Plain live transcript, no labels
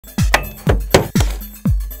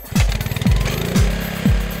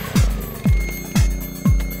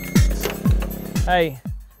Hey,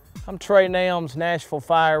 I'm Trey Nelms, Nashville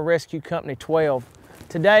Fire Rescue Company 12.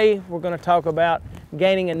 Today, we're going to talk about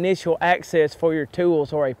gaining initial access for your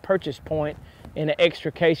tools or a purchase point in an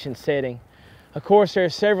extrication setting. Of course, there are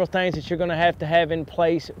several things that you're going to have in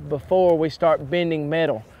place before we start bending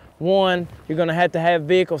metal. One, you're going to have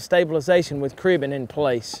vehicle stabilization with cribbing in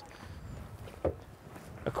place.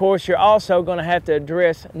 Of course, you're also going to have to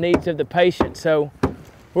address needs of the patient. So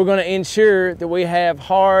we're going to ensure that we have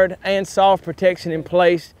hard and soft protection in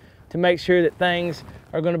place to make sure that things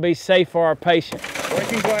are going to be safe for our patient.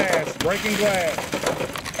 Breaking glass, breaking glass.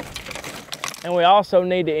 And we also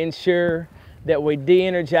need to ensure that we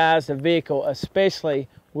de-energize the vehicle, especially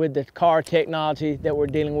with the car technology that we're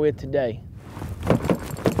dealing with today.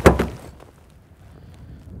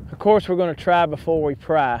 Of course, we're going to try before we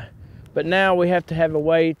pry, but now we have to have a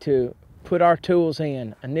way to put our tools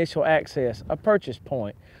in, initial access, a purchase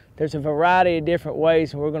point. There's a variety of different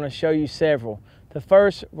ways, and we're going to show you several. The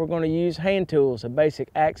first, we're going to use hand tools, a basic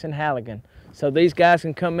axe and halligan. So these guys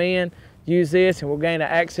can come in, use this, and we'll gain an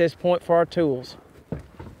access point for our tools.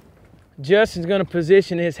 Justin's going to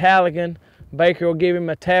position his halligan. Baker will give him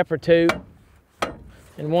a tap or two.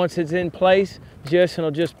 And once it's in place, Justin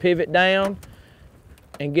will just pivot down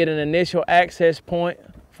and get an initial access point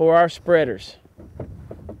for our spreaders.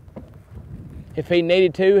 If he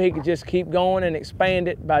needed to, he could just keep going and expand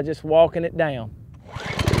it by just walking it down.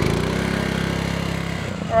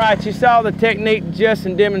 All right, you saw the technique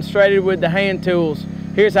Justin demonstrated with the hand tools.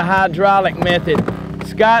 Here's a hydraulic method.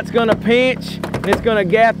 Scott's gonna pinch and it's gonna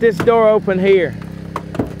gap this door open here.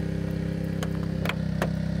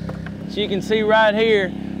 So you can see right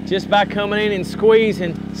here, just by coming in and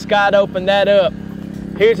squeezing, Scott opened that up.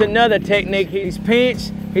 Here's another technique. He's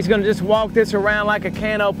pinched. He's gonna just walk this around like a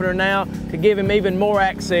can opener now to give him even more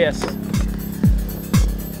access.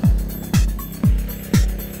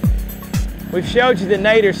 We've showed you the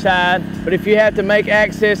nadir side, but if you have to make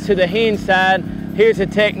access to the hinge side, here's a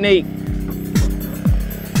technique.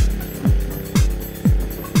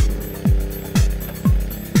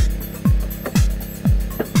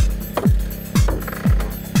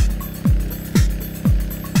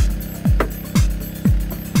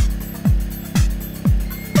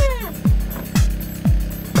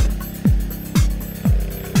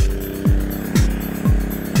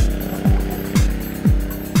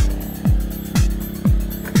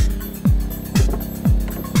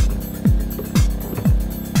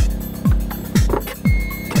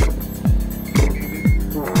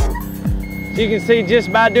 You can see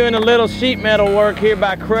just by doing a little sheet metal work here,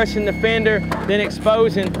 by crushing the fender, then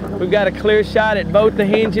exposing, we've got a clear shot at both the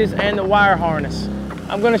hinges and the wire harness.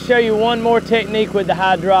 I'm going to show you one more technique with the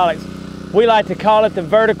hydraulics. We like to call it the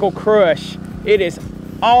vertical crush. It is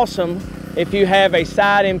awesome if you have a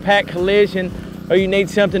side impact collision or you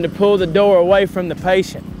need something to pull the door away from the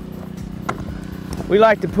patient. We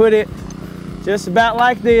like to put it just about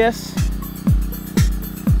like this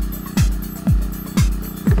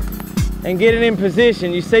and get it in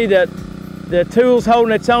position. You see that the tool's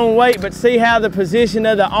holding its own weight, but see how the position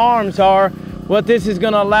of the arms are. What this is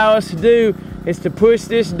going to allow us to do is to push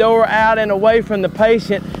this door out and away from the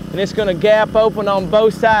patient, and it's going to gap open on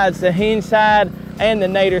both sides, the hinge side and the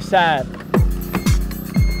nadir side.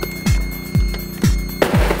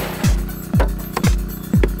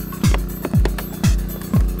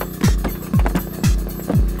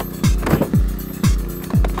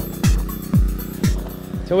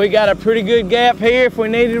 So we got a pretty good gap here if we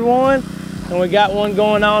needed one, and we got one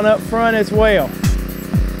going on up front as well.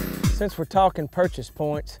 Since we're talking purchase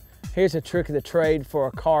points, here's a trick of the trade for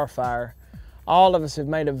a car fire. All of us have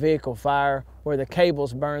made a vehicle fire where the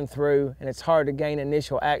cables burn through and it's hard to gain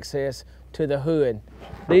initial access to the hood.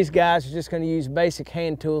 These guys are just going to use basic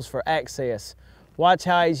hand tools for access. Watch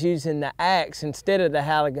how he's using the axe instead of the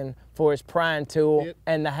halligan for his prying tool,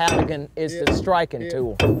 and the halligan is the striking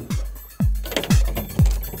tool.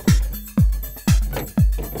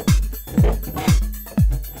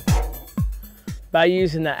 By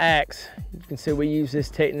using the axe, you can see we use this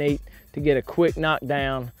technique to get a quick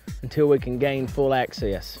knockdown until we can gain full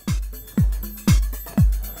access.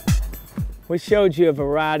 We showed you a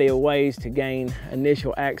variety of ways to gain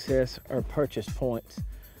initial access or purchase points.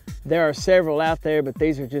 There are several out there, but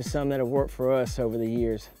these are just some that have worked for us over the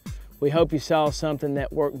years. We hope you saw something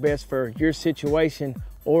that worked best for your situation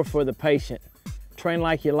or for the patient. Train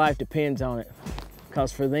like your life depends on it,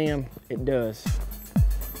 because for them, it does.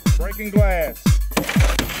 Breaking glass.